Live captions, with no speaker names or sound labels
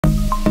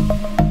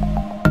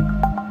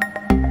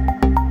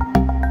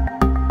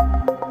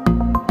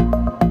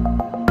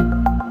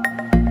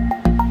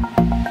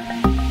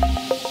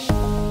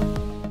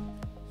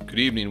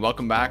and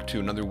welcome back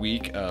to another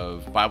week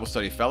of Bible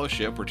Study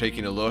Fellowship. We're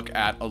taking a look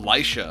at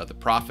Elisha, the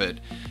prophet,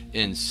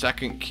 in 2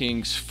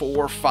 Kings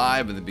 4,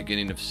 5, and the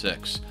beginning of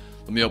 6.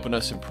 Let me open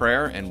us in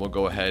prayer, and we'll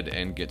go ahead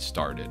and get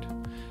started.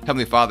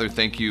 Heavenly Father,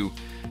 thank you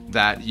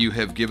that you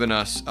have given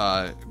us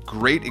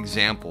great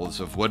examples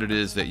of what it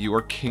is that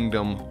your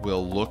kingdom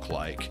will look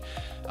like.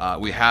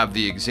 We have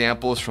the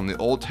examples from the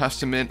Old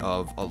Testament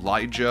of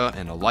Elijah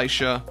and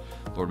Elisha.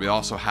 Lord, we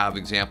also have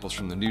examples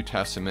from the New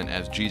Testament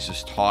as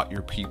Jesus taught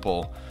your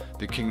people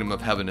the kingdom of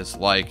heaven is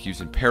like,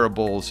 using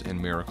parables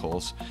and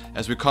miracles.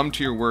 As we come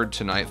to your word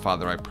tonight,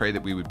 Father, I pray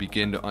that we would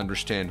begin to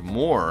understand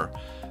more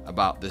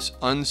about this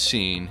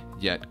unseen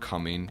yet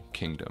coming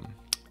kingdom.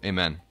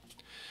 Amen.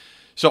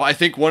 So I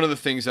think one of the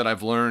things that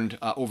I've learned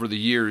over the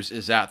years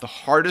is that the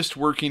hardest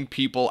working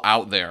people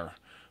out there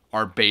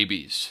are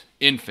babies,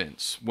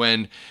 infants.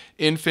 When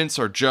infants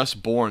are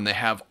just born, they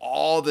have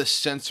all this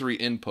sensory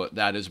input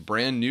that is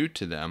brand new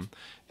to them,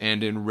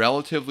 and in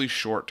relatively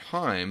short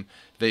time,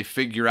 they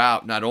figure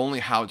out not only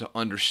how to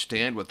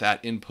understand what that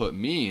input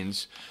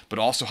means, but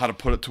also how to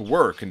put it to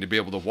work and to be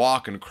able to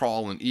walk and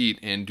crawl and eat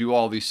and do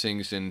all these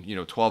things in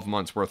 12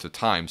 months worth of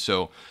time.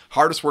 So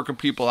hardest working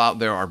people out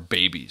there are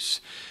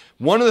babies.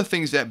 One of the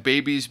things that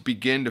babies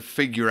begin to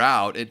figure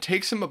out, it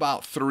takes them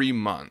about 3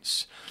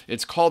 months.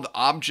 It's called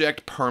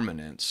object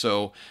permanence.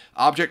 So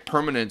object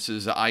permanence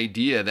is the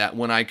idea that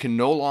when I can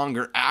no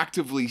longer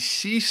actively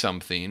see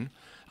something,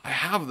 I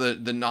have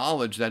the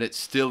knowledge that it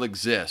still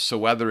exists. So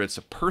whether it's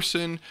a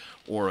person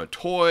or a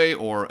toy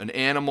or an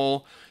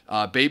animal,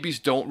 babies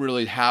don't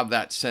really have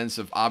that sense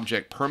of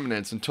object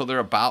permanence until they're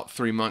about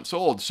 3 months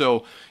old.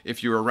 So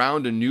if you're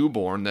around a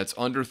newborn that's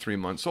under 3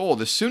 months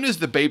old, as soon as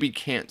the baby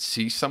can't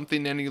see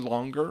something any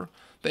longer,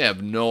 they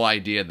have no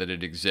idea that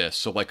it exists.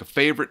 So like a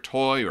favorite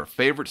toy or a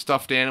favorite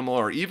stuffed animal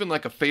or even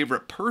like a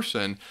favorite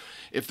person,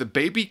 if the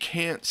baby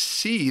can't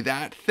see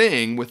that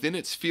thing within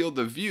its field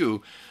of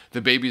view,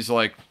 the baby's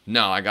like,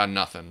 no, I got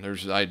nothing.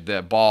 There's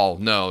that ball.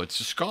 No, it's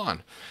just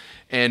gone.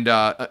 And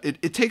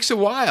it takes a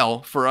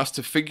while for us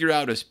to figure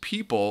out as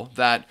people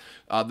that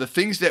the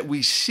things that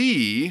we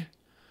see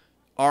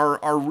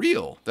are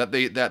real, that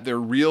they're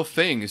real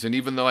things. And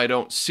even though I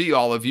don't see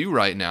all of you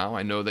right now,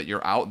 I know that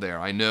you're out there.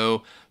 I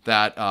know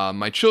that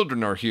my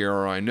children are here,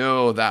 or I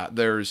know that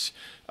there's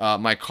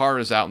my car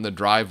is out in the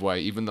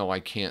driveway, even though I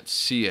can't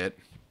see it.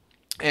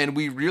 And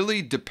we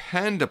really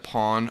depend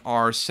upon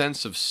our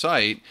sense of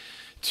sight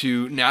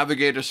to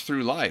navigate us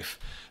through life.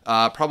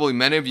 Probably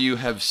many of you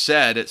have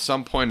said at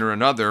some point or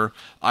another,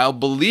 I'll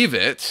believe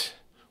it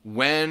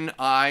when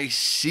I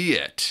see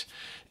it.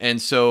 And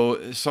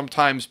so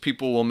sometimes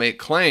people will make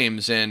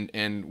claims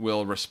and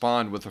will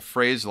respond with a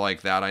phrase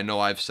like that. I know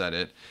I've said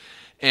it.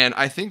 And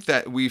I think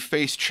that we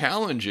face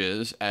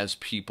challenges as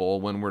people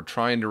when we're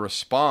trying to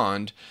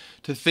respond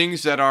to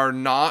things that are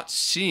not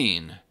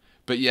seen,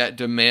 but yet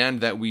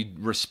demand that we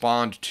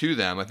respond to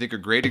them. I think a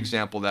great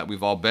example that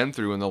we've all been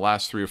through in the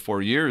last 3 or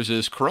 4 years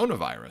is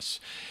coronavirus.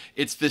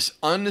 It's this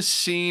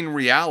unseen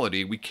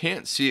reality. We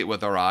can't see it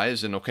with our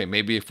eyes. And okay,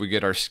 maybe if we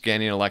get our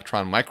scanning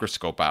electron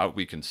microscope out,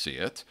 we can see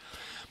it.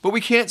 But we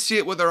can't see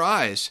it with our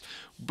eyes.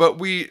 But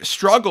we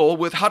struggle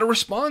with how to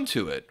respond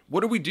to it.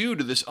 What do we do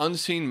to this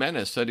unseen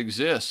menace that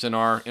exists in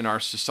our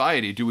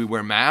society? Do we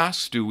wear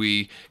masks? Do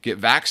we get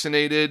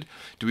vaccinated?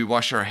 Do we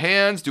wash our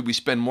hands? Do we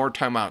spend more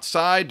time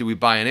outside? Do we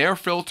buy an air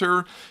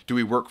filter? Do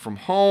we work from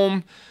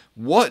home?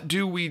 What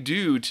do we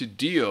do to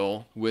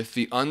deal with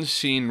the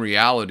unseen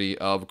reality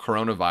of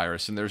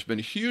coronavirus? And there's been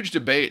huge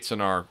debates in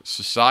our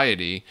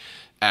society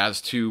as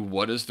to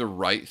what is the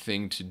right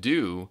thing to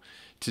do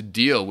to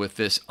deal with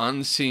this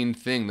unseen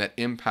thing that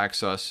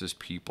impacts us as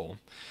people.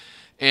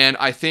 And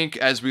I think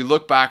as we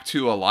look back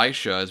to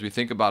Elisha, as we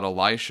think about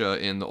Elisha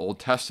in the Old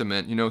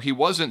Testament, he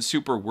wasn't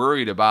super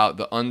worried about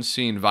the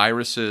unseen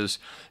viruses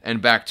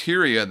and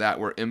bacteria that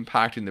were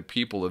impacting the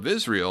people of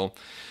Israel.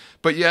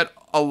 But yet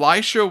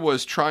Elisha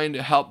was trying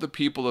to help the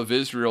people of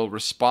Israel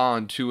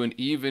respond to an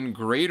even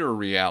greater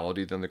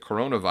reality than the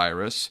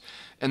coronavirus.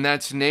 And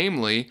that's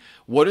namely,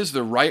 what is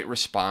the right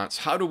response?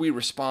 How do we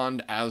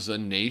respond as a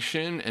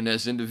nation and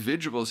as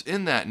individuals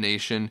in that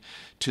nation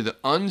to the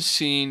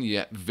unseen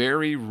yet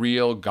very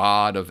real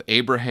God of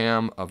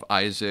Abraham, of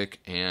Isaac,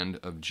 and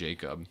of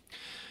Jacob?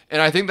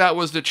 And I think that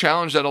was the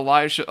challenge that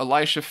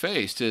Elisha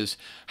faced, is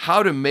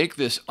how to make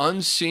this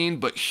unseen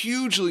but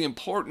hugely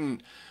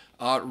important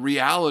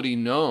reality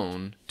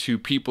known to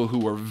people who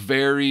were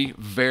very,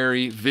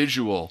 very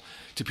visual,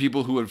 to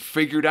people who had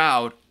figured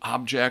out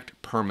object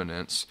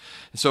permanence.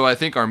 So I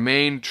think our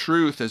main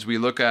truth as we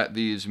look at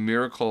these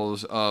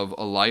miracles of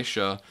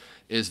Elisha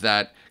is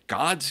that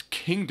God's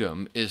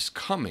kingdom is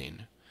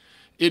coming.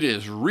 It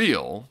is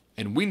real,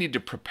 and we need to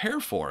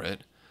prepare for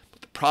it. But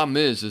the problem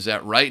is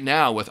that right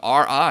now, with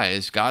our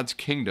eyes, God's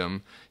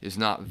kingdom is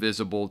not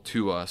visible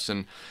to us.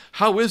 And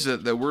how is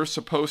it that we're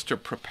supposed to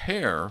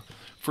prepare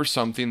for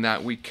something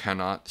that we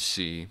cannot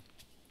see?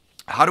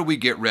 How do we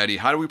get ready?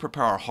 How do we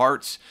prepare our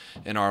hearts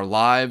and our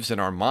lives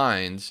and our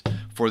minds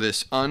for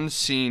this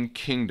unseen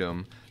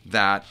kingdom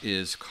that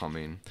is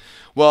coming.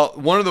 Well,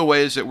 one of the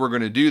ways that we're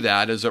going to do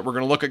that is that we're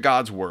going to look at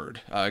God's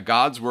Word.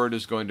 God's Word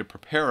is going to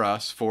prepare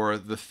us for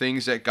the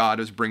things that God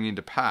is bringing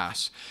to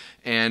pass.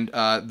 And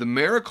the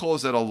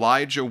miracles that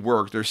Elijah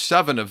worked, there's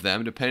 7 of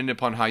them, depending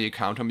upon how you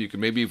count them. You can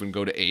maybe even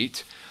go to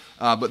 8.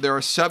 But there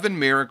are 7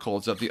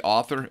 miracles that the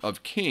author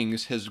of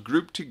Kings has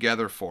grouped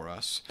together for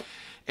us.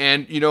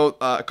 And,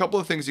 a couple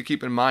of things to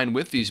keep in mind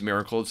with these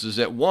miracles is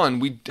that, one,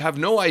 we have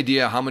no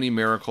idea how many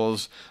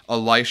miracles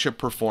Elisha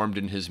performed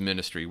in his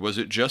ministry. Was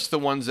it just the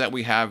ones that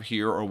we have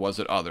here, or was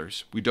it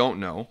others? We don't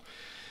know.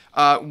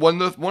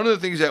 One of the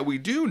things that we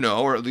do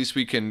know, or at least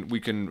we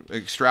can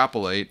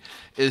extrapolate,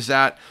 is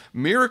that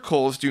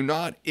miracles do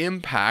not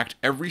impact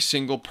every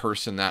single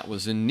person that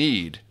was in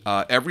need.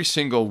 Every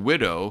single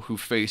widow who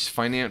faced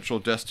financial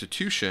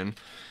destitution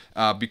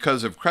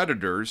because of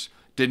creditors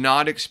did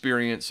not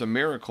experience a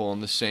miracle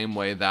in the same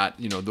way that,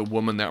 the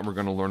woman that we're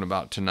going to learn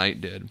about tonight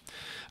did.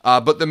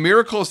 But the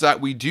miracles that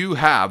we do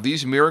have,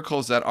 these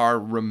miracles that are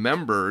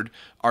remembered,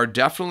 are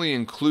definitely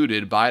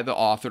included by the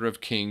author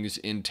of Kings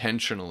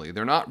intentionally.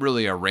 They're not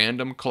really a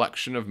random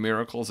collection of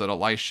miracles that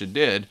Elisha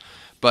did,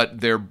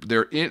 but they're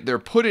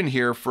put in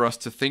here for us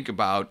to think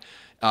about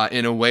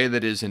in a way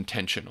that is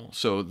intentional.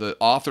 So the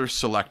author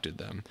selected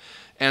them.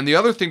 And the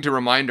other thing to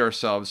remind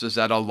ourselves is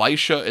that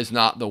Elisha is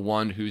not the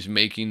one who's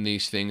making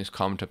these things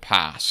come to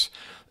pass.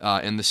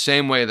 In the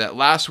same way that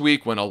last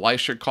week when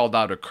Elisha called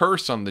out a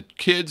curse on the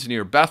kids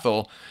near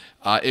Bethel,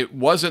 it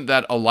wasn't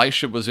that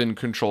Elisha was in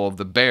control of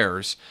the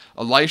bears.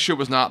 Elisha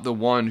was not the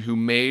one who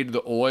made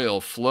the oil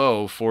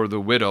flow for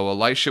the widow.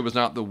 Elisha was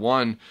not the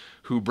one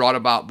who brought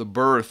about the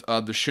birth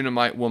of the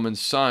Shunamite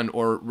woman's son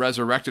or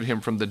resurrected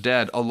him from the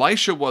dead.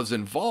 Elisha was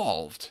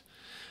involved,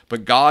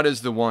 but God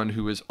is the one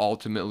who is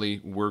ultimately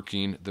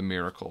working the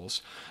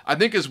miracles. I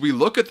think as we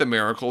look at the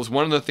miracles,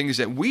 one of the things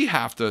that we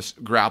have to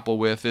grapple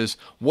with is,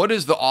 what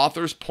is the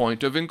author's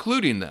point of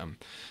including them?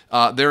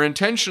 They're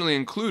intentionally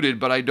included,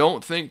 but I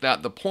don't think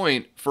that the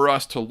point for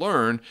us to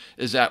learn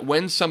is that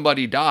when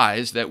somebody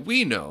dies, that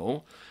we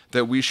know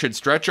that we should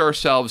stretch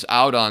ourselves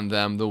out on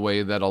them the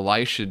way that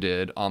Elisha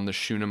did on the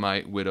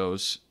Shunamite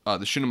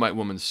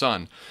woman's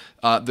son.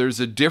 There's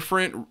a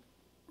different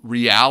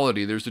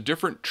reality. There's a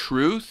different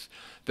truth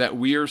that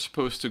we are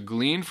supposed to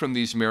glean from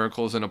these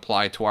miracles and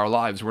apply to our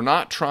lives. We're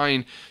not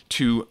trying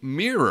to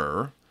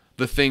mirror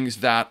the things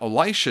that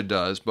Elisha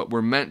does, but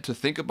we're meant to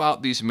think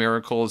about these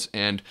miracles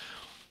and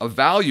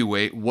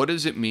evaluate, what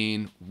does it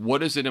mean?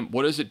 What does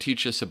it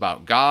teach us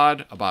about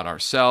God, about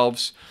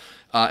ourselves?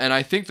 And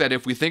I think that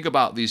if we think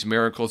about these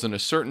miracles in a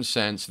certain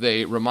sense,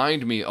 they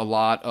remind me a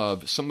lot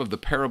of some of the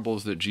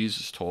parables that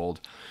Jesus told.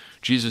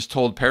 Jesus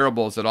told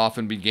parables that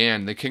often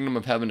began, the kingdom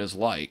of heaven is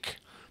like.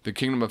 The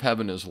kingdom of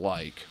heaven is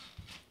like.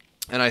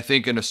 And I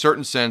think in a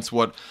certain sense,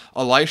 what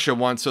Elisha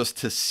wants us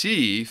to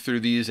see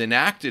through these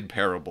enacted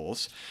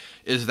parables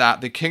is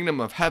that the kingdom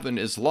of heaven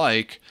is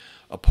like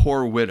a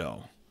poor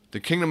widow. The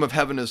kingdom of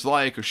heaven is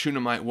like a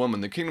Shunamite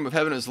woman. The kingdom of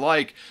heaven is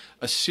like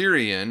a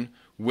Syrian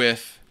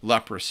with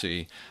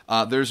leprosy.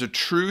 There's a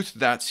truth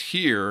that's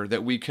here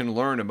that we can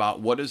learn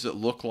about what does it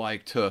look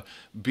like to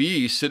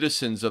be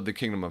citizens of the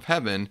kingdom of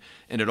heaven,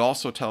 and it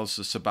also tells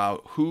us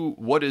about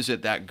what is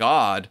it that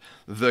God,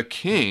 the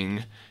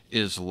King,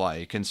 is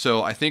like. And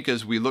so I think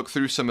as we look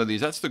through some of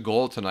these, that's the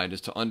goal tonight,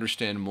 is to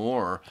understand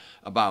more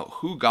about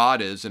who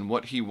God is and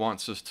what he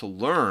wants us to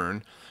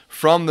learn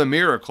from the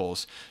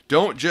miracles.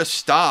 Don't just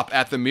stop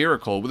at the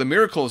miracle. The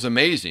miracle is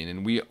amazing,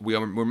 and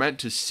we're meant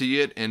to see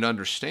it and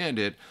understand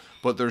it,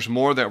 but there's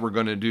more that we're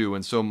going to do.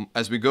 And so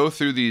as we go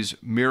through these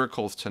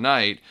miracles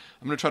tonight,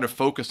 I'm going to try to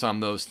focus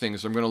on those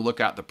things. I'm going to look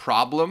at the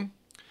problem.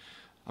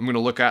 I'm going to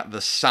look at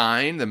the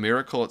sign, the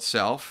miracle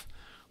itself.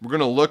 We're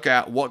going to look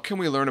at what can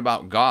we learn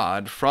about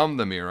God from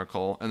the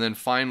miracle. And then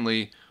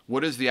finally,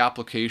 what is the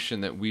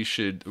application that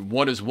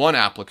what is one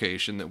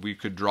application that we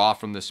could draw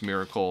from this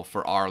miracle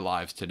for our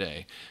lives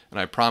today? And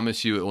I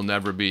promise you it will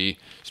never be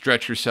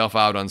stretch yourself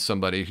out on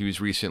somebody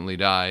who's recently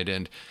died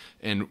and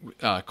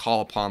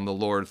call upon the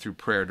Lord through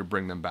prayer to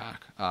bring them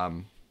back.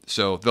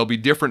 So there'll be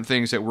different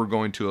things that we're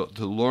going to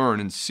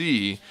learn and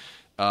see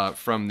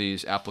from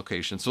these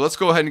applications. So let's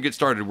go ahead and get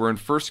started. We're in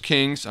 2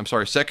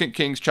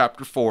 Kings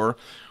chapter 4.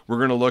 We're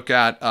going to look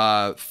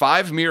at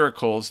 5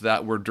 miracles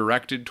that were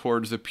directed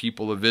towards the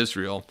people of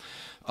Israel.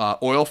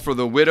 Oil for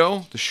the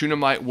widow, the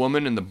Shunamite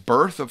woman, and the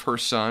birth of her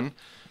son.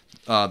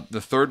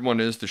 The third one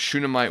is the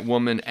Shunamite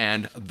woman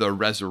and the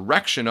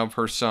resurrection of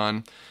her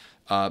son.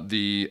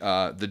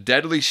 The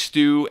deadly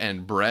stew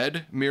and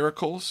bread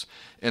miracles.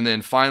 And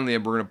then finally,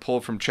 we're going to pull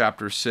from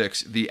chapter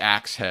 6, the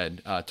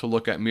axehead, to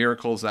look at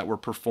miracles that were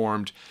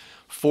performed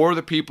for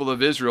the people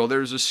of Israel.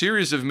 There's a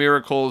series of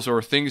miracles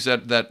or things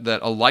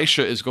that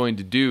Elisha is going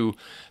to do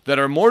that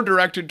are more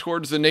directed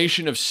towards the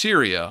nation of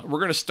Syria. We're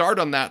going to start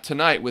on that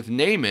tonight with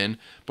Naaman,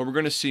 but we're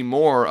going to see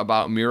more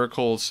about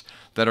miracles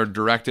that are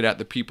directed at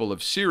the people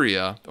of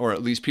Syria, or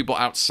at least people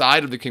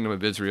outside of the kingdom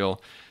of Israel,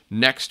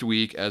 next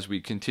week as we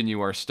continue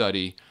our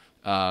study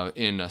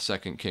in 2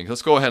 Kings.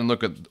 Let's go ahead and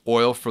look at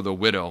oil for the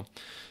widow.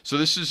 So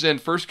this is in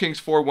 1 Kings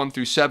 4, 1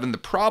 through 7. The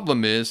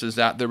problem is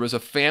that there was a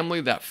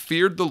family that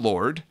feared the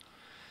Lord,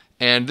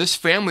 and this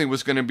family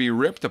was going to be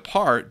ripped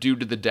apart due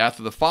to the death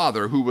of the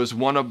father, who was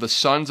one of the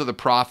sons of the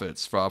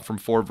prophets from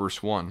 4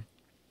 verse 1.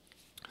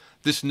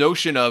 This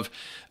notion of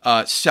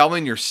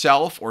selling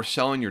yourself or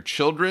selling your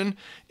children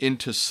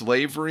into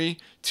slavery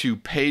to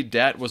pay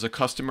debt was a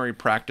customary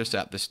practice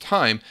at this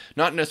time.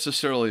 Not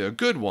necessarily a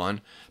good one,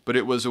 but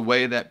it was a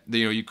way that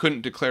you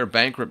couldn't declare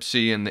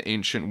bankruptcy in the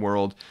ancient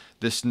world.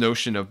 This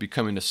notion of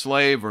becoming a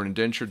slave or an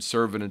indentured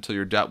servant until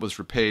your debt was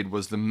repaid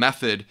was the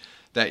method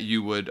that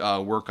you would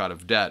work out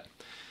of debt.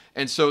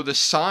 And so the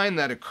sign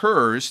that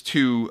occurs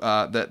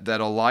that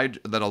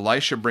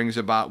Elisha brings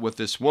about with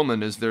this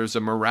woman is there's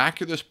a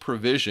miraculous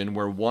provision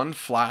where one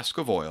flask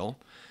of oil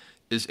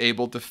is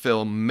able to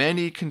fill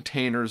many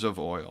containers of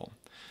oil.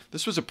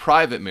 This was a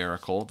private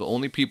miracle. The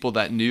only people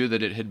that knew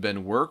that it had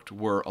been worked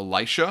were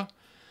Elisha,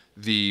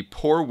 the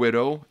poor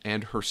widow,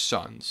 and her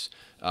sons.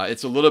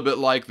 It's a little bit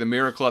like the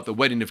miracle at the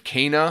wedding of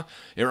Cana.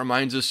 It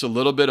reminds us a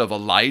little bit of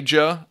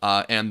Elijah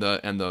and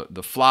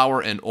the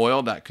flour and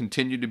oil that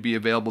continued to be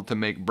available to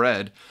make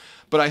bread.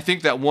 But I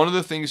think that one of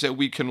the things that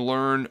we can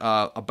learn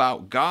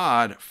about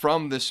God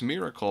from this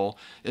miracle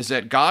is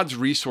that God's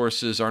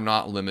resources are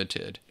not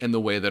limited in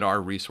the way that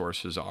our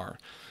resources are.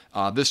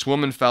 This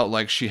woman felt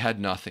like she had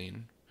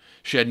nothing.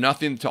 She had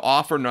nothing to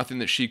offer, nothing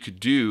that she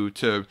could do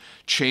to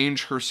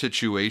change her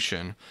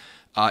situation.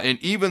 And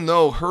even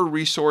though her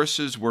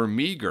resources were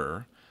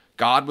meager,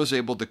 God was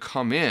able to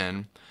come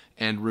in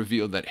and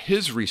reveal that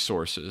his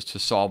resources to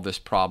solve this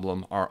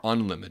problem are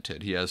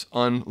unlimited. He has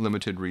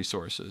unlimited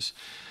resources.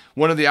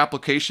 One of the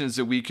applications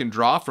that we can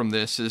draw from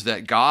this is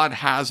that God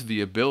has the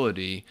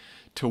ability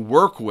to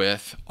work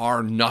with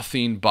our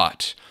nothing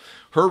but.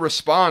 Her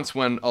response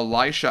when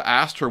Elisha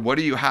asked her, "What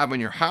do you have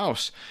in your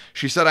house?"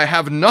 She said, "I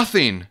have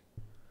nothing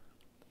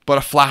but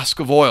a flask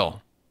of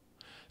oil."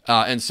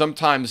 And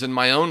sometimes in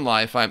my own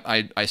life,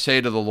 I say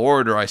to the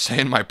Lord, or I say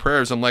in my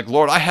prayers, I'm like,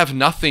 "Lord, I have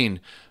nothing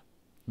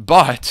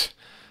but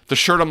the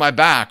shirt on my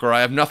back, or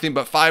I have nothing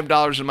but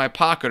 $5 in my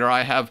pocket, or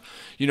I have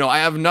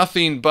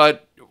nothing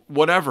but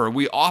whatever."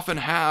 We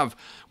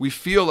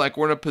feel like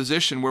we're in a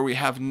position where we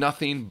have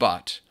nothing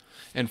but.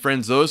 And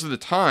friends, those are the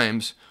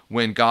times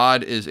when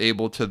God is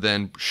able to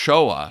then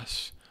show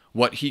us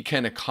what he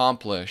can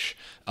accomplish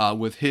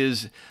with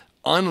his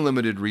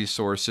unlimited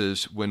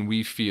resources when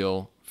we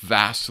feel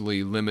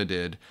vastly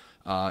limited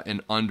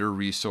and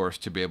under-resourced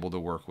to be able to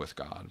work with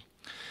God.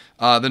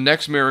 The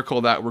next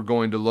miracle that we're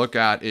going to look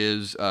at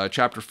is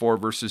chapter 4,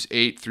 verses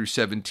 8 through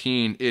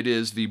 17. It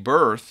is the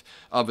birth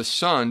of a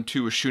son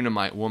to a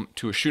Shunamite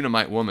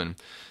woman.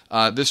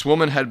 This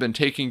woman had been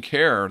taking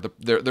care.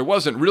 There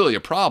wasn't really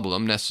a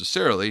problem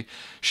necessarily.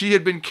 She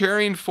had been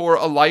caring for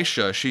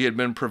Elisha. She had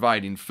been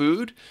providing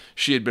food.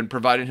 She had been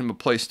providing him a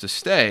place to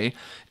stay.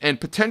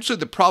 And potentially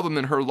the problem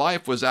in her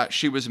life was that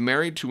she was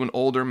married to an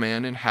older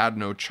man and had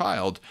no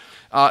child.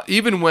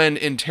 Even when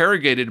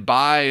interrogated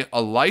by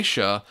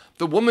Elisha,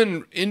 the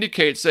woman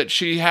indicates that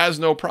she has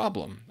no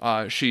problem.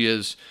 She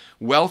is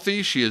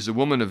wealthy. She is a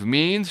woman of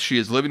means. She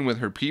is living with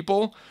her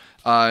people.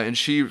 And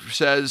she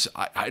says,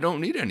 I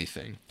don't need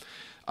anything.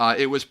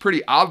 It was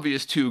pretty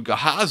obvious to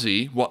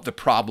Gehazi what the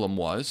problem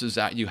was, is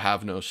that you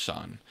have no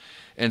son.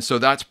 And so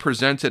that's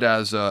presented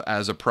as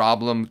a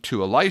problem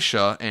to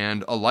Elisha,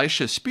 and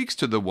Elisha speaks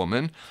to the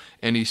woman,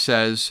 and he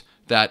says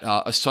that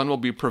a son will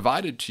be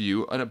provided to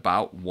you in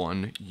about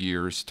 1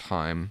 year's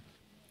time.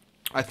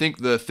 I think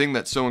the thing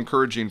that's so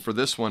encouraging for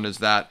this one is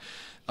that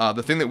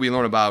the thing that we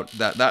learn about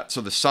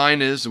so the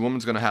sign is the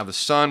woman's going to have a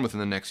son within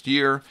the next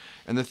year.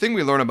 And the thing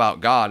we learn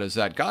about God is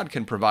that God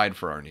can provide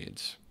for our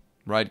needs,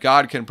 right?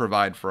 God can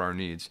provide for our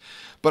needs.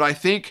 But I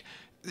think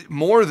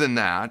more than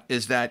that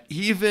is that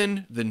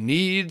even the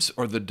needs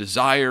or the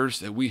desires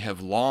that we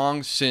have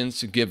long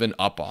since given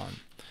up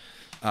on,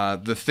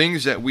 the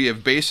things that we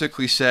have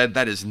basically said,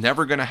 that is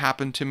never going to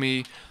happen to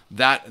me,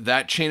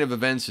 that chain of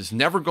events is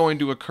never going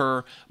to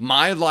occur,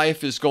 my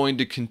life is going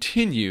to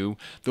continue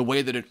the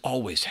way that it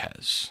always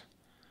has.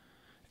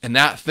 And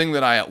that thing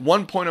that I at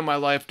one point in my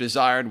life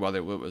desired, whether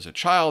it was a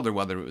child or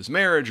whether it was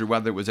marriage or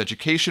whether it was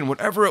education,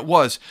 whatever it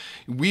was,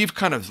 we've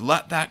kind of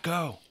let that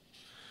go.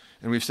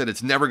 And we've said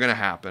it's never going to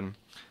happen.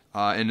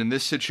 And in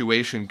this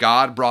situation,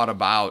 God brought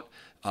about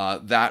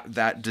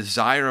that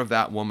desire of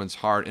that woman's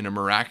heart in a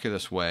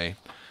miraculous way.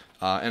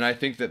 And I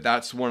think that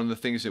that's one of the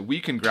things that we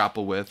can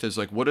grapple with is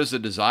like, what is the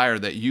desire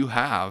that you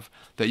have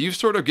that you've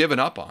sort of given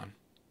up on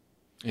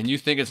and you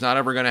think it's not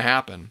ever going to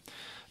happen?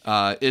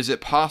 Is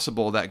it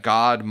possible that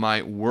God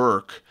might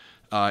work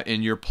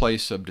in your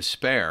place of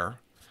despair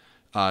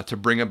to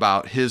bring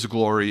about his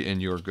glory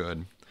and your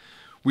good?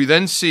 We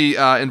then see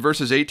in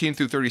verses 18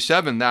 through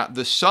 37 that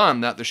the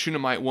son that the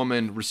Shunamite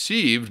woman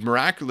received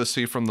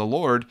miraculously from the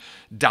Lord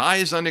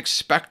dies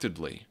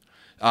unexpectedly.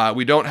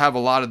 We don't have a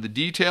lot of the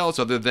details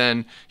other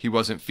than he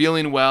wasn't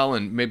feeling well,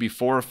 and maybe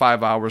 4 or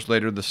 5 hours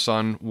later the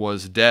son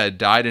was dead,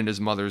 died in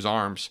his mother's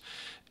arms.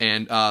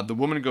 And the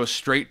woman goes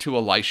straight to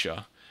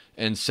Elisha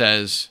and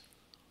says,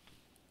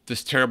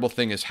 this terrible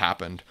thing has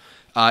happened.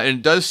 And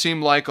it does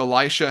seem like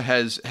Elisha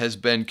has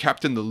been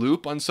kept in the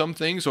loop on some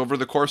things over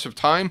the course of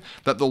time,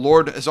 that the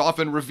Lord has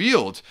often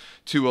revealed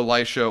to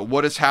Elisha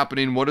what is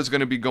happening, what is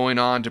going to be going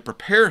on to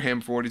prepare him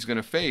for what he's going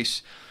to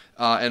face.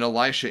 And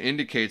Elisha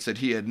indicates that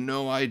he had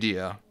no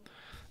idea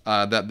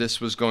that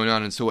this was going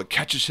on, and so it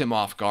catches him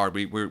off guard.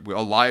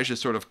 Elijah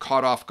sort of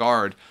caught off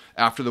guard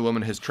after the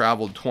woman has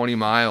traveled 20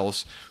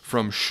 miles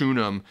from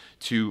Shunam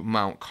to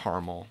Mount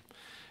Carmel.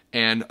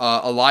 And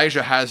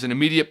Elijah has an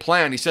immediate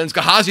plan. He sends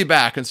Gehazi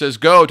back and says,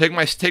 "Go, take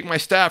my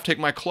staff, take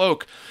my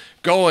cloak,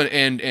 go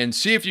and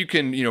see if you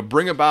can,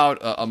 bring about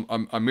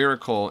a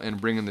miracle and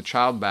bring in the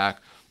child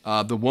back."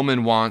 The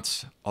woman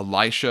wants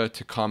Elisha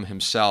to come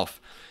himself,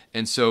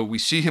 and so we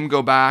see him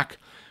go back.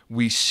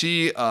 We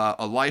see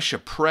Elisha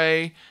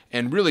pray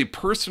and really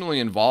personally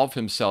involve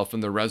himself in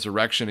the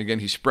resurrection. Again,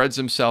 he spreads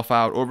himself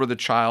out over the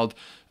child,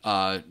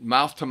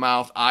 mouth to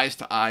mouth, eyes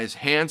to eyes,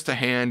 hands to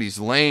hand. He's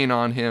laying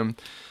on him.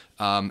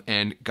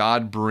 And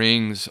God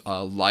brings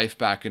life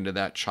back into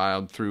that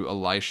child through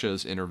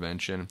Elisha's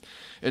intervention.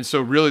 And so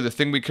really the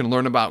thing we can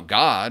learn about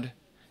God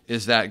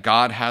is that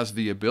God has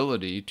the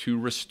ability to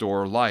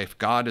restore life.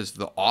 God is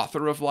the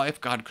author of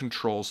life. God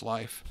controls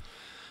life.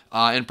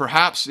 And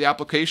perhaps the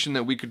application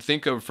that we could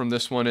think of from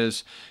this one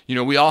is,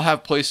 we all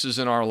have places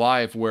in our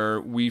life where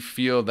we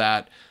feel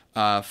that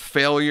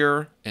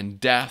failure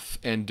and death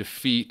and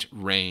defeat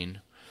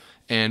reign.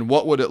 And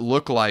what would it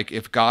look like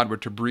if God were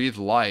to breathe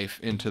life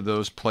into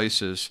those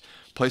places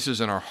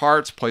in our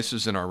hearts,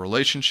 places in our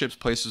relationships,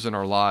 places in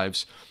our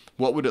lives?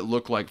 What would it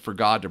look like for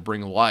God to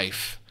bring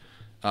life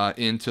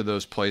into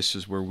those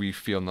places where we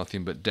feel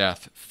nothing but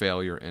death,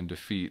 failure, and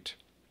defeat?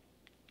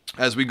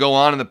 As we go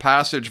on in the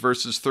passage,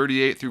 verses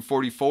 38 through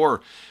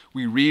 44,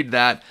 we read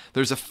that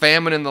there's a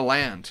famine in the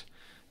land.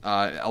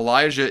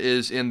 Elijah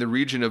is in the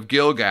region of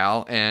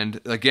Gilgal,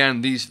 and again,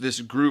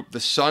 this group,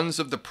 the sons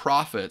of the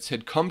prophets,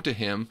 had come to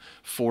him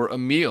for a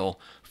meal.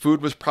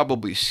 Food was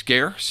probably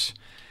scarce,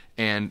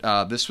 and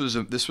this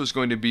was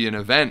going to be an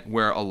event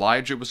where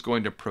Elijah was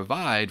going to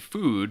provide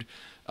food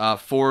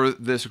for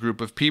this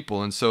group of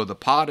people. And so the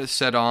pot is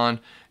set on,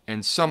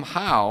 and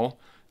somehow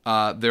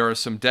there are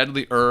some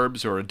deadly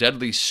herbs or a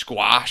deadly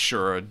squash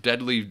or a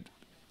deadly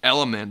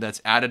element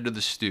that's added to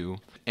the stew.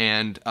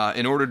 And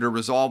in order to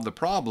resolve the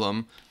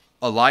problem,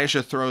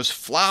 Elisha throws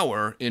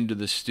flour into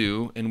the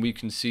stew, and we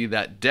can see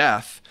that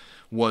death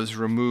was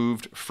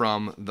removed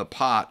from the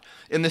pot.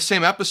 In the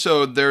same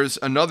episode, there's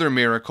another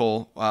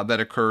miracle that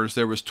occurs.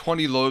 There was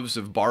 20 loaves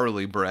of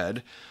barley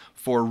bread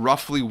for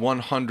roughly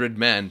 100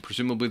 men.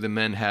 Presumably the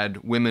men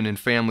had women and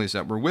families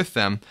that were with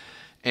them,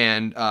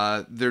 and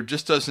there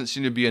just doesn't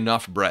seem to be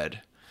enough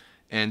bread.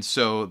 And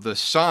so the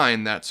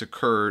sign that's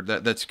occurred,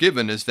 that's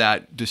given, is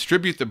that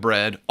distribute the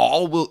bread,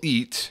 all will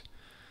eat,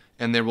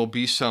 and there will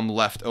be some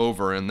left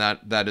over. And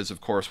that is, of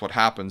course, what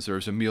happens.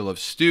 There's a meal of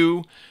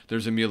stew,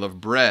 there's a meal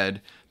of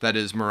bread that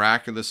is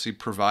miraculously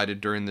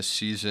provided during the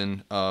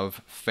season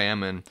of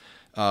famine.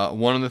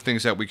 One of the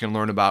things that we can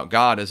learn about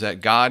God is that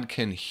God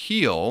can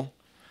heal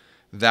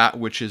that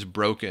which is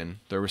broken.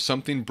 There was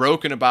something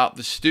broken about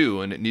the stew,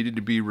 and it needed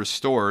to be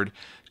restored.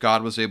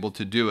 God was able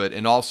to do it.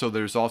 And also,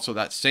 there's also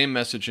that same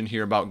message in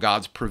here about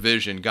God's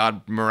provision.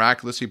 God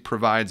miraculously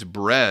provides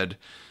bread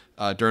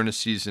during a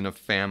season of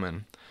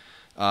famine.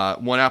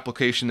 One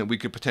application that we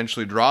could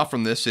potentially draw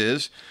from this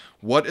is,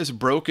 what is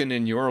broken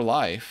in your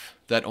life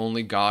that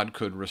only God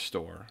could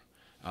restore?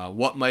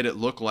 What might it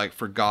look like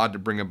for God to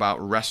bring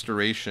about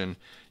restoration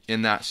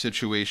in that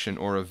situation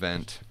or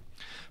event?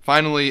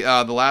 Finally,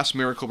 the last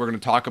miracle we're going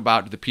to talk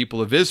about to the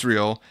people of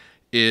Israel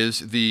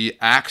is the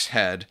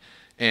axehead.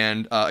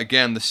 And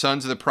again, the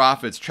sons of the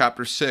prophets,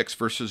 chapter 6,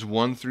 verses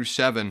 1 through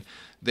 7,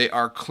 they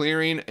are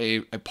clearing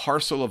a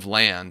parcel of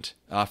land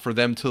for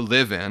them to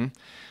live in.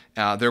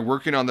 They're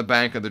working on the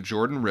bank of the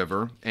Jordan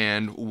River,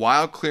 and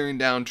while clearing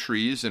down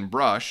trees and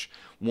brush,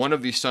 one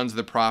of these sons of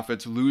the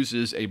prophets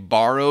loses a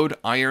borrowed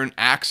iron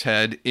axe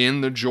head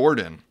in the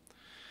Jordan.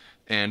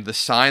 And the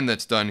sign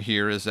that's done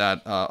here is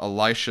that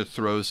Elisha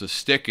throws a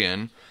stick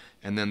in,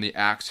 and then the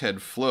axe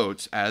head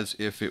floats as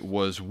if it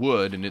was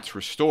wood, and it's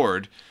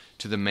restored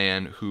to the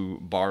man who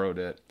borrowed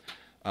it.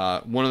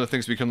 One of the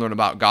things we can learn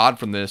about God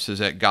from this is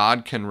that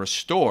God can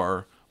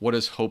restore what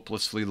is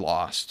hopelessly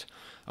lost.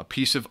 A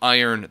piece of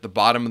iron at the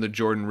bottom of the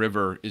Jordan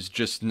River is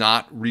just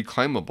not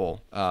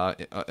reclaimable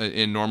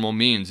in normal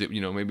means.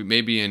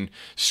 Maybe in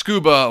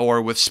scuba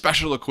or with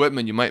special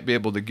equipment you might be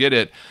able to get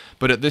it.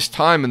 But at this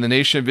time in the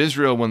nation of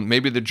Israel, when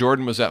maybe the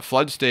Jordan was at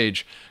flood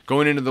stage,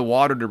 going into the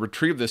water to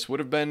retrieve this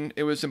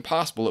it was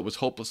impossible. It was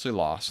hopelessly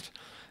lost.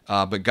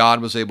 But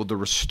God was able to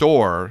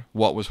restore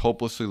what was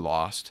hopelessly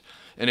lost.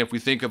 And if we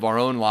think of our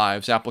own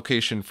lives,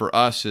 application for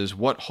us is,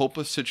 what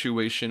hopeless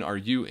situation are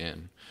you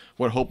in?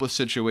 What hopeless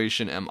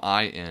situation am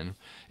I in?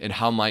 And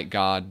how might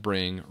God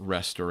bring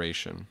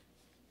restoration?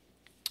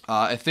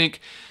 I think,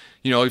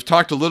 we've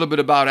talked a little bit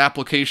about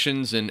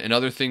applications and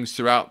other things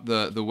throughout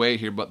the way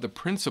here, but the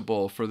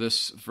principle for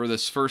this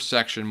first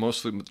section,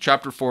 mostly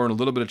chapter 4 and a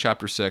little bit of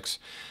chapter 6,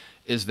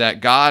 is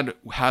that God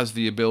has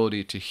the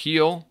ability to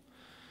heal,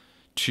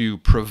 to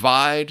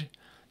provide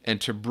and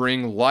to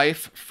bring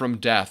life from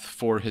death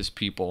for his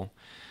people.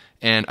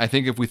 And I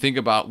think if we think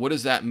about what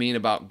does that mean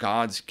about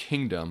God's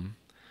kingdom,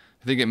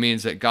 I think it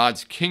means that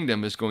God's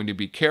kingdom is going to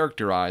be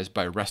characterized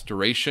by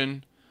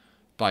restoration,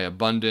 by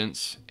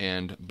abundance,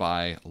 and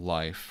by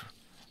life.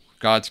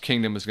 God's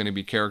kingdom is going to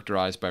be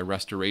characterized by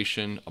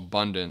restoration,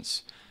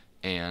 abundance,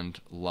 and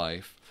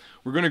life.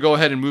 We're going to go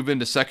ahead and move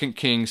into 2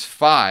 Kings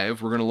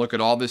 5. We're going to look at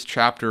all this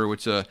chapter,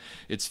 which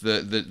it's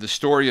the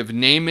story of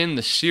Naaman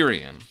the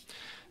Syrian.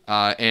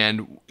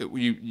 The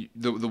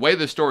way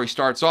the story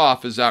starts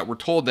off is that we're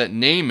told that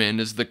Naaman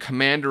is the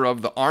commander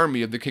of the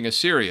army of the king of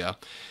Syria.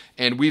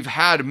 And we've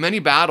had many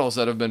battles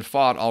that have been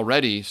fought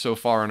already so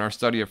far in our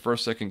study of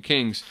 1st, 2nd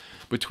Kings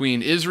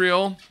between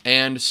Israel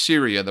and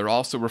Syria. They're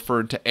also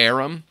referred to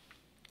Aram,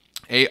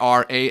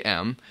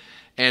 A-R-A-M.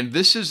 And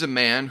this is a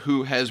man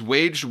who has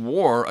waged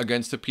war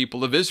against the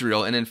people of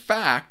Israel. And in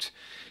fact,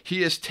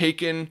 he has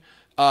taken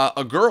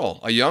a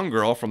young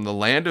girl from the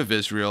land of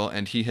Israel,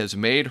 and he has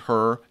made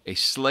her a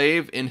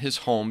slave in his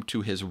home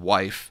to his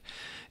wife.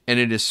 And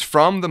it is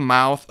from the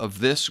mouth of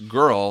this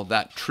girl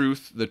that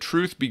the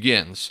truth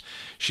begins.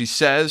 She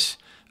says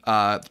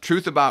the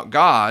truth about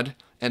God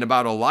and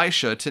about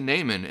Elisha to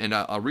Naaman. And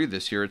I'll read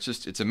this here.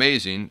 It's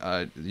amazing.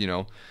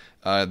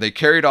 They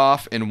carried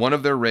off in one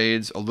of their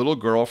raids a little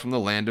girl from the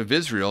land of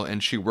Israel,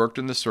 and she worked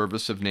in the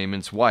service of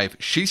Naaman's wife.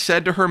 She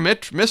said to her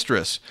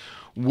mistress,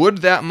 "Would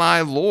that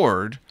my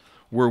Lord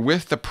were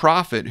with the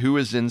prophet who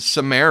is in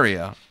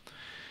Samaria.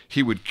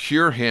 He would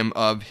cure him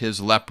of his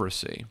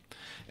leprosy."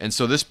 And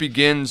so this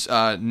begins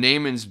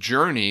Naaman's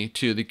journey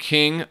to the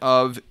king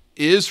of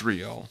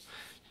Israel.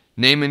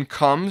 Naaman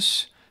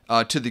comes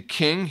to the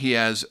king. He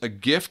has a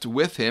gift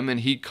with him, and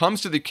he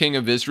comes to the king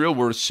of Israel.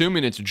 We're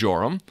assuming it's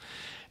Joram.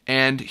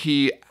 And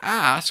he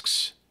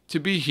asks to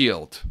be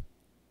healed.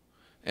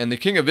 And the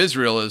king of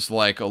Israel is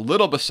like a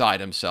little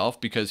beside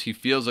himself because he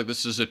feels like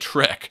this is a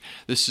trick.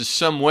 This is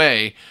some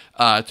way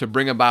to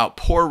bring about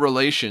poor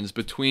relations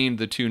between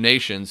the two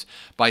nations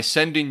by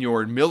sending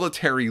your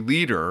military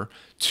leader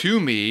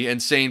to me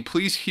and saying,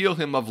 "Please heal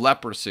him of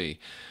leprosy."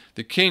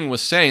 The king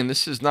was saying,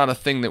 this is not a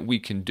thing that we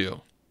can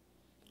do.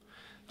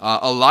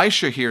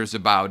 Elisha hears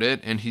about it,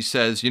 and he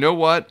says, "You know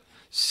what?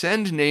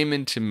 Send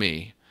Naaman to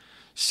me.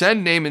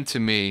 Send Naaman to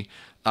me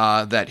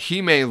that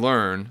he may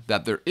learn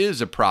that there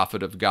is a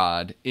prophet of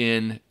God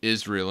in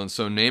Israel." And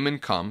so Naaman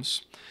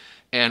comes,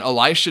 and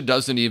Elisha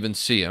doesn't even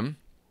see him.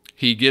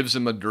 He gives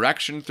him a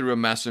direction through a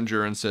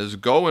messenger and says,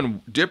 "Go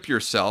and dip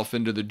yourself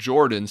into the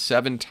Jordan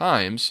 7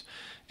 times,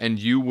 and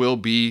you will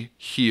be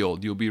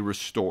healed. You'll be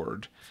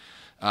restored."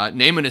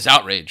 Naaman is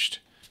outraged.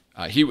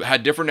 He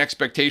had different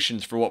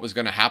expectations for what was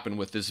going to happen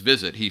with this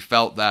visit. He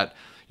felt that,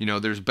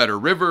 there's better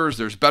rivers,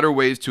 there's better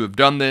ways to have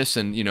done this,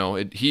 and,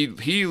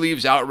 he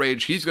leaves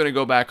outraged. He's going to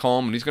go back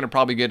home, and he's going to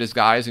probably get his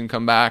guys and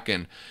come back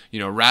and,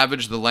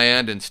 ravage the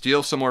land and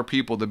steal some more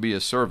people to be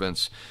his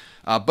servants.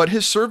 But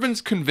his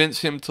servants convince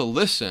him to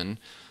listen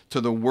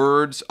to the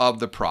words of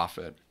the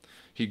prophet.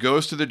 He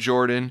goes to the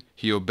Jordan,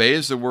 he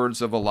obeys the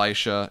words of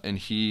Elisha, and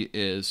he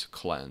is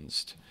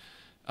cleansed.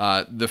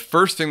 The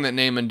first thing that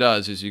Naaman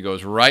does is he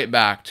goes right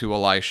back to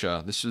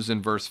Elisha. This is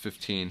in verse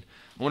 15.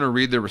 I want to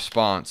read the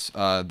response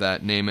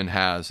that Naaman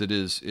has.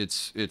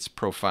 It's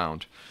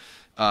profound.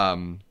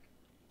 Then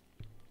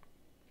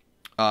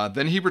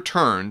he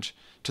returned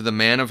to the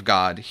man of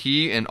God,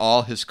 he and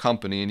all his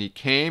company, and he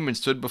came and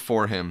stood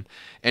before him.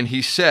 And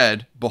he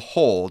said,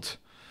 "Behold,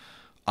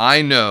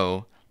 I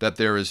know that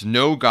there is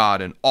no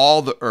God in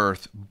all the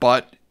earth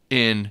but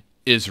in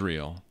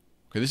Israel."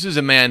 Okay, this is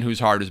a man whose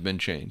heart has been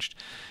changed.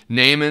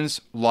 Naaman's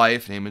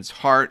life, Naaman's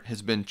heart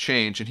has been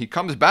changed. And he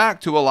comes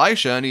back to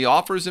Elisha and he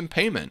offers him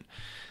payment.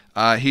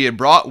 He had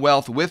brought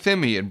wealth with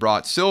him. He had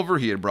brought silver.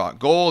 He had brought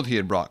gold. He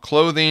had brought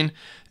clothing.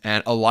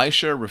 And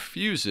Elisha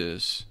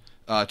refuses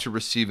to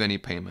receive any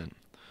payment.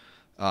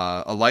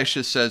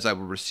 Elisha says, "I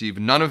will receive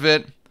none of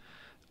it."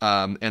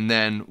 And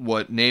then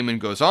what Naaman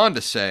goes on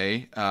to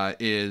say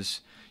is,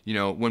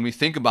 when we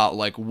think about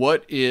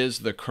what is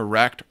the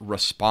correct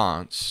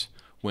response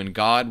when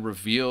God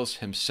reveals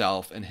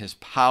himself and his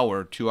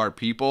power to our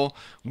people,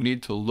 we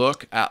need to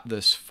look at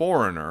this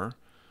foreigner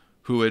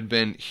who had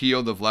been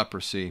healed of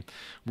leprosy.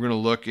 We're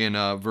going to look in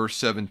verse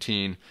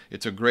 17.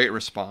 It's a great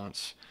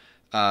response.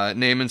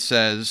 Naaman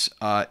says,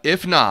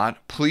 "If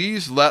not,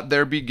 please let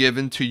there be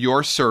given to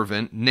your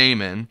servant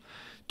Naaman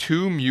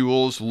 2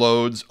 mules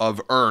loads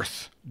of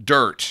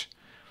dirt.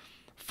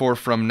 For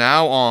from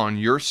now on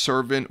your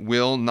servant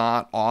will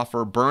not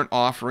offer burnt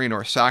offering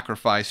or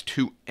sacrifice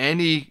to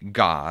any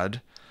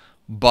god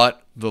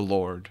but the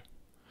Lord."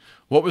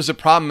 What was the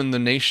problem in the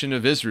nation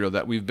of Israel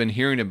that we've been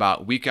hearing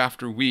about week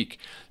after week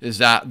is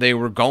that they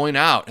were going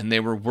out and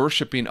they were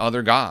worshiping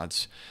other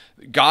gods.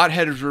 God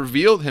had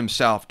revealed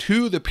himself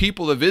to the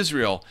people of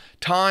Israel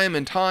time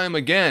and time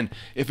again.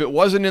 If it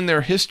wasn't in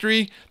their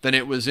history, then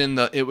it was in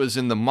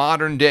the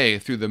modern day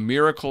through the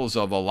miracles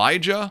of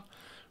Elijah,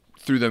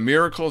 through the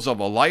miracles of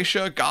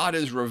Elisha. God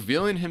is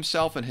revealing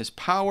himself and his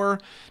power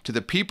to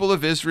the people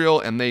of Israel,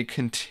 and they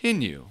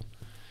continue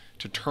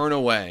to turn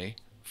away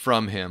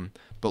from him.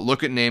 But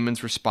look at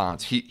Naaman's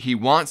response. He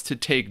wants to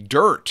take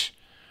dirt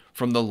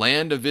from the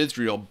land of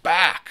Israel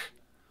back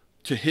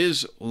to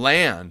his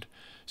land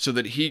so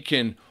that he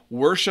can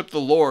worship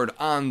the Lord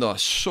on the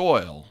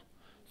soil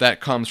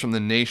that comes from the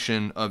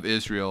nation of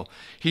Israel.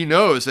 He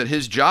knows that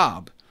his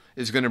job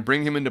is going to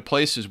bring him into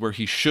places where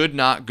he should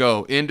not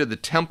go, into the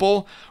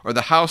temple or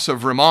the house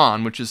of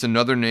Rimmon, which is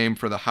another name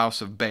for the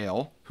house of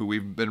Baal, who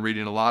we've been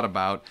reading a lot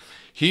about.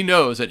 He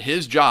knows that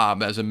his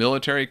job as a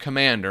military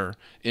commander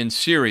in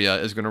Syria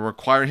is going to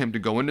require him to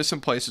go into some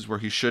places where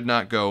he should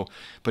not go,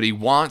 but he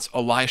wants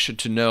Elisha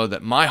to know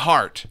that my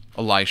heart,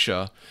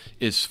 Elisha,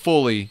 is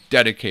fully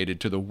dedicated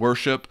to the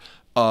worship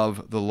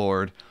of the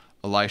Lord.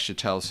 Elisha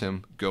tells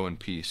him, go in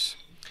peace.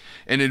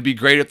 And it'd be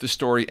great if the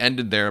story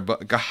ended there,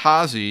 but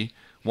Gehazi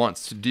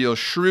wants to deal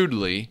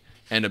shrewdly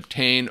and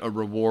obtain a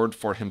reward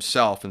for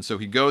himself. And so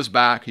he goes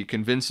back, he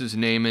convinces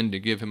Naaman to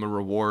give him a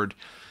reward.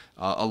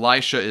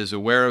 Elisha is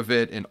aware of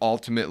it, and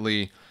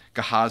ultimately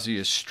Gehazi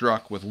is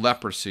struck with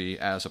leprosy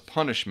as a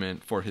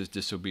punishment for his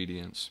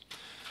disobedience.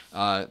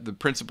 The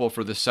principle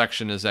for this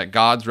section is that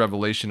God's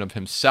revelation of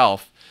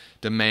himself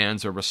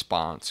demands a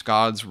response.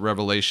 God's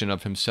revelation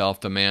of himself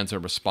demands a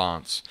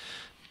response.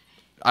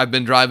 I've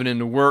been driving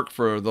into work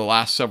for the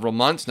last several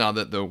months now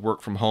that the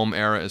work from home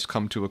era has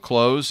come to a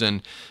close,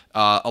 and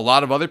a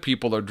lot of other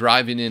people are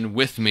driving in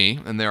with me,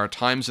 and there are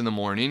times in the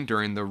morning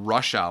during the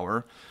rush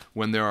hour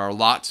when there are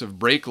lots of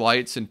brake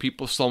lights and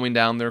people slowing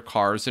down their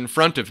cars in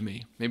front of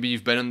me. Maybe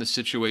you've been in the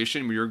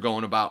situation where you're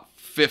going about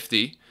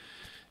 50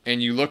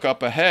 and you look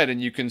up ahead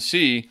and you can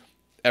see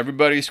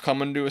everybody's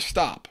coming to a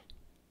stop.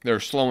 They're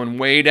slowing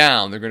way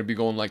down. They're going to be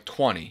going like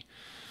 20.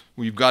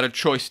 Well, you've got a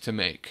choice to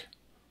make.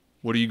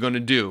 What are you going to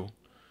do?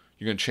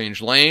 You're going to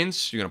change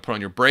lanes, you're going to put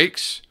on your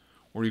brakes,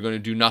 or you're going to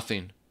do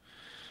nothing.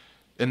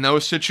 In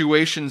those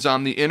situations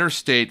on the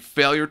interstate,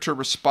 failure to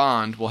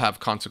respond will have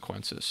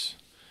consequences.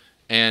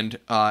 And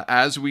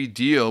as we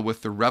deal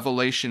with the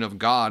revelation of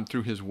God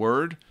through his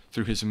word,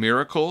 through his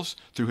miracles,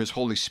 through his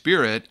Holy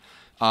Spirit,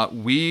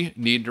 we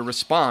need to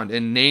respond.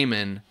 And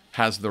Naaman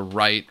has the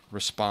right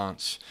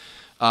response.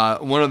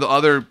 One of the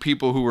other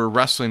people who were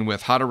wrestling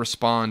with how to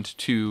respond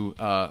to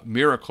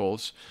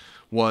miracles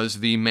was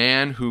the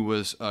man who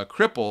was a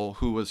cripple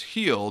who was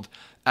healed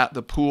at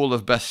the pool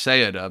of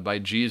Bethsaida by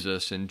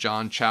Jesus in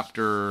John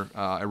chapter,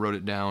 I wrote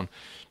it down,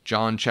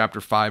 John chapter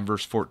 5,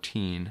 verse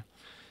 14.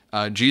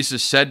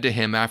 Jesus said to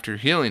him after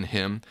healing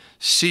him,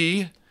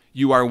 "See,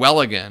 you are well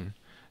again.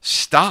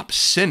 Stop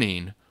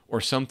sinning, or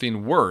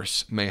something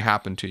worse may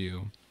happen to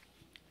you."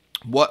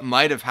 What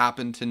might have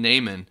happened to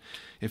Naaman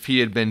if he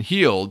had been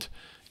healed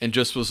and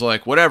just was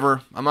like,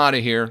 whatever, I'm out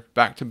of here,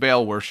 back to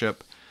Baal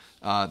worship?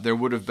 There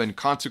would have been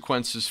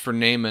consequences for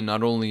Naaman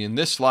not only in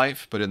this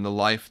life, but in the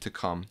life to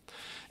come.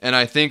 And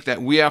I think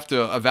that we have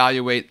to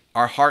evaluate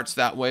our hearts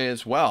that way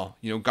as well.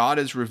 You know, God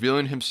is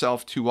revealing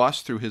himself to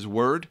us through his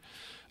word.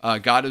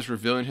 God is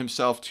revealing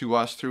himself to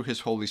us through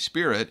his Holy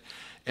Spirit.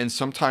 And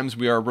sometimes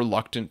we are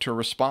reluctant to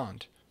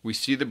respond. We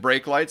see the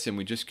brake lights and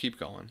we just keep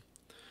going.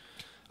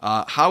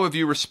 How have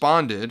you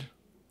responded,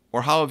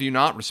 or how have you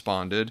not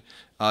responded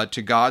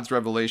to God's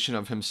revelation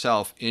of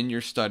himself in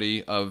your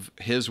study of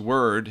his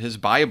word, his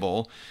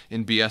Bible,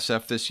 in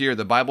BSF this year?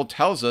 The Bible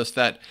tells us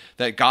that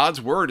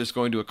God's word is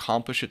going to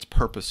accomplish its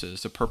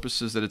purposes, the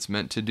purposes that it's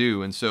meant to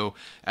do. And so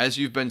as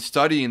you've been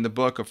studying the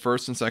book of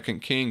 1st and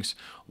 2nd Kings,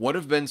 what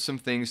have been some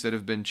things that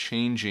have been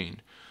changing?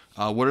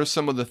 What are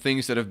some of the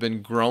things that have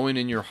been growing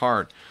in your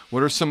heart?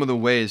 What are some of the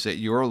ways that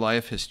your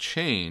life has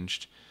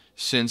changed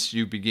since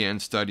you began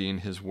studying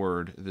his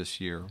word this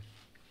year?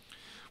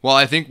 Well,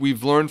 I think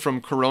we've learned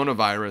from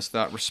coronavirus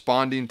that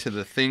responding to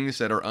the things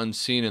that are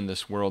unseen in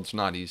this world is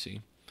not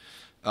easy.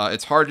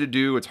 It's hard to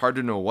do. It's hard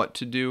to know what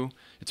to do.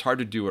 It's hard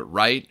to do it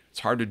right.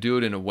 It's hard to do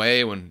it in a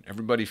way when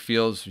everybody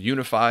feels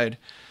unified.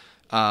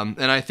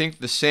 And I think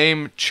the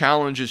same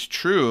challenge is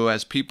true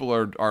as people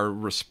are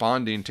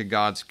responding to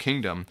God's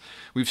kingdom.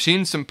 We've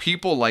seen some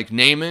people like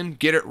Naaman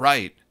get it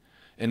right.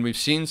 And we've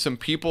seen some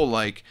people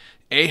like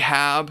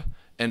Ahab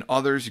and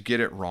others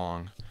get it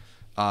wrong.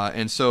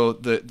 And so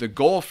the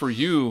goal for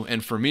you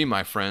and for me,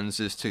 my friends,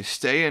 is to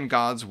stay in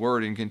God's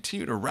word and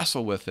continue to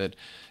wrestle with it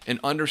and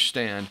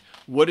understand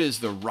what is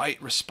the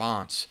right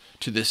response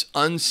to this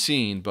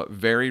unseen but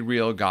very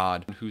real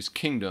God whose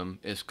kingdom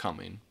is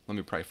coming. Let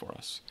me pray for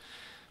us.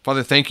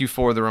 Father, thank you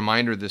for the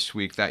reminder this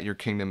week that your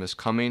kingdom is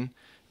coming.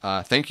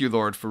 Thank you,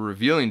 Lord, for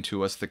revealing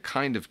to us the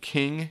kind of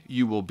king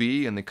you will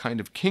be and the kind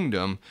of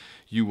kingdom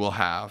you will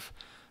have.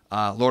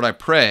 Lord, I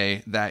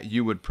pray that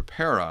you would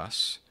prepare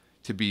us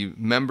to be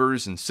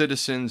members and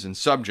citizens and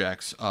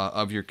subjects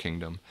of your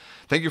kingdom.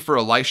 Thank you for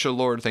Elisha,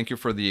 Lord. Thank you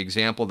for the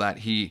example that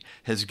he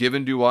has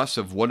given to us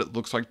of what it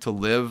looks like to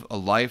live a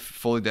life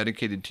fully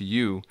dedicated to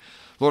you.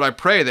 Lord, I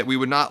pray that we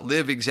would not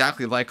live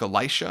exactly like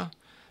Elisha,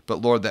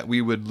 but Lord, that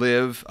we would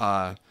live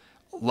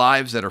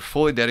lives that are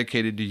fully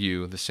dedicated to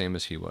you, the same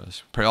as he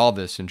was. Pray all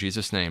this in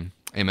Jesus' name.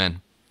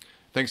 Amen.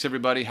 Thanks,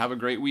 everybody. Have a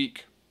great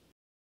week.